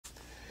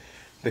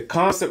The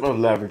concept of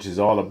leverage is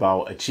all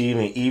about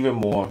achieving even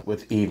more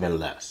with even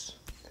less.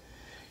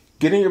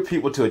 Getting your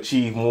people to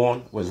achieve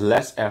more with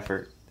less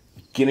effort,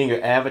 getting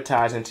your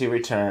advertising to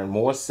return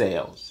more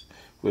sales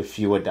with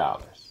fewer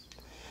dollars,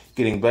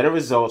 getting better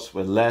results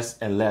with less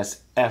and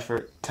less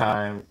effort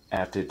time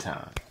after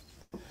time.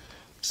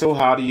 So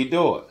how do you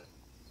do it?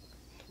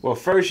 Well,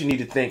 first you need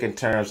to think in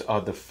terms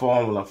of the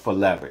formula for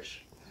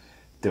leverage.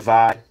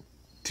 Divide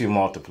to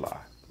multiply.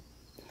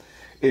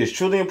 It is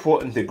truly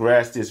important to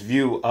grasp this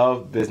view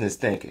of business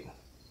thinking.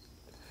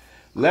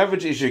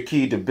 Leverage is your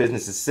key to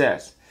business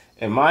success,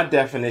 and my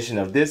definition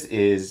of this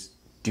is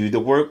do the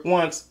work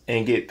once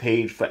and get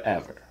paid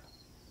forever.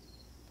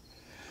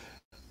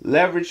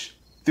 Leverage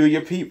through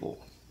your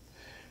people.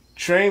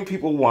 Train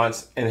people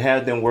once and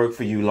have them work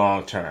for you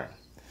long term.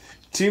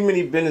 Too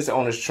many business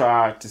owners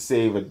try to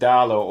save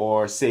 $1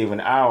 or save an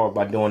hour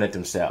by doing it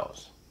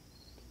themselves.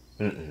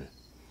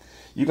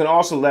 You can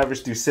also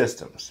leverage through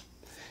systems.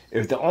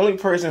 If the only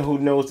person who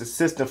knows the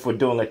system for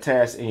doing a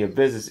task in your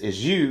business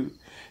is you,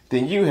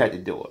 then you had to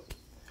do it.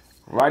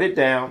 Write it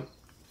down,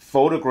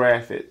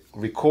 photograph it,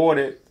 record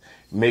it,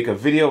 make a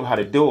video of how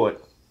to do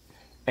it,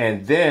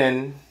 and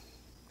then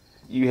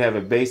you have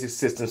a basic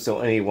system so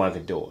anyone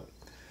can do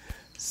it.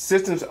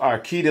 Systems are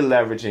key to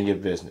leverage in your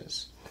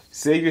business.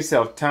 Save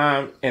yourself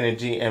time,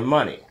 energy, and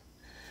money.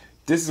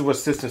 This is what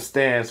system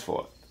stands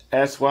for.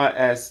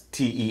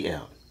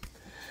 SYSTEM.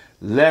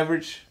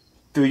 Leverage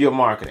through your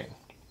marketing.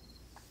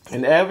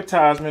 An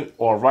advertisement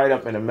or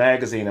write-up in a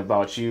magazine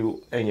about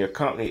you and your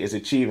company is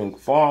achieving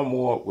far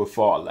more with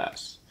far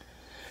less.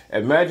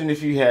 Imagine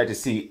if you had to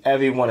see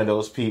every one of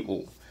those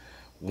people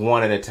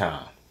one at a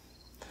time.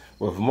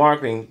 With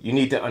marketing, you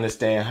need to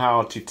understand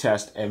how to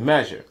test and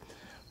measure.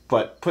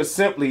 But put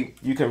simply,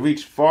 you can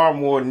reach far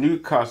more new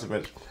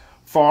customers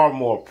far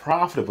more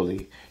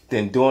profitably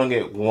than doing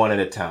it one at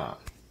a time.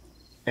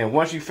 And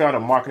once you found a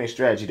marketing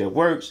strategy that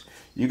works,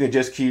 you can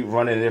just keep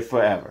running it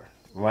forever.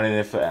 Running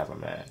it forever,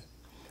 man.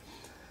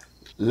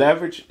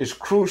 Leverage is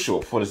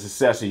crucial for the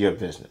success of your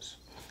business.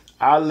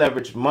 I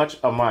leverage much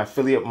of my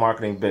affiliate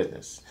marketing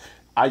business.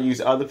 I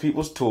use other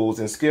people's tools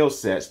and skill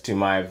sets to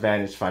my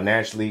advantage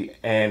financially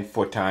and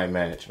for time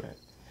management.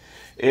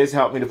 It has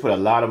helped me to put a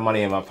lot of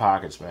money in my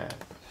pockets, man.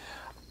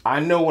 I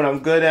know what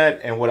I'm good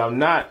at and what I'm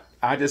not.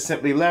 I just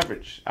simply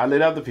leverage. I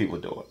let other people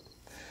do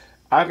it.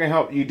 I can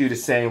help you do the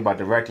same by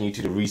directing you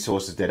to the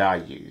resources that I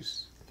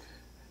use.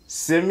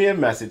 Send me a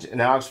message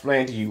and I'll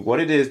explain to you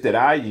what it is that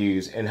I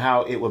use and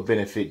how it will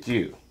benefit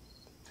you.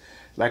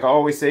 Like I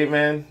always say,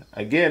 man,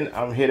 again,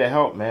 I'm here to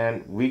help,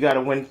 man. We got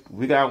to win.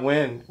 We got to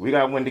win. We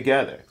got to win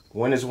together.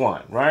 Win is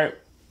one, right?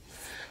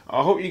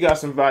 I hope you got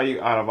some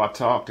value out of our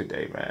talk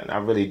today, man. I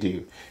really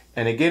do.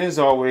 And again, as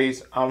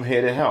always, I'm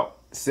here to help.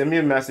 Send me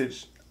a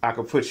message. I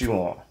can put you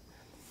on.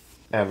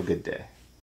 Have a good day.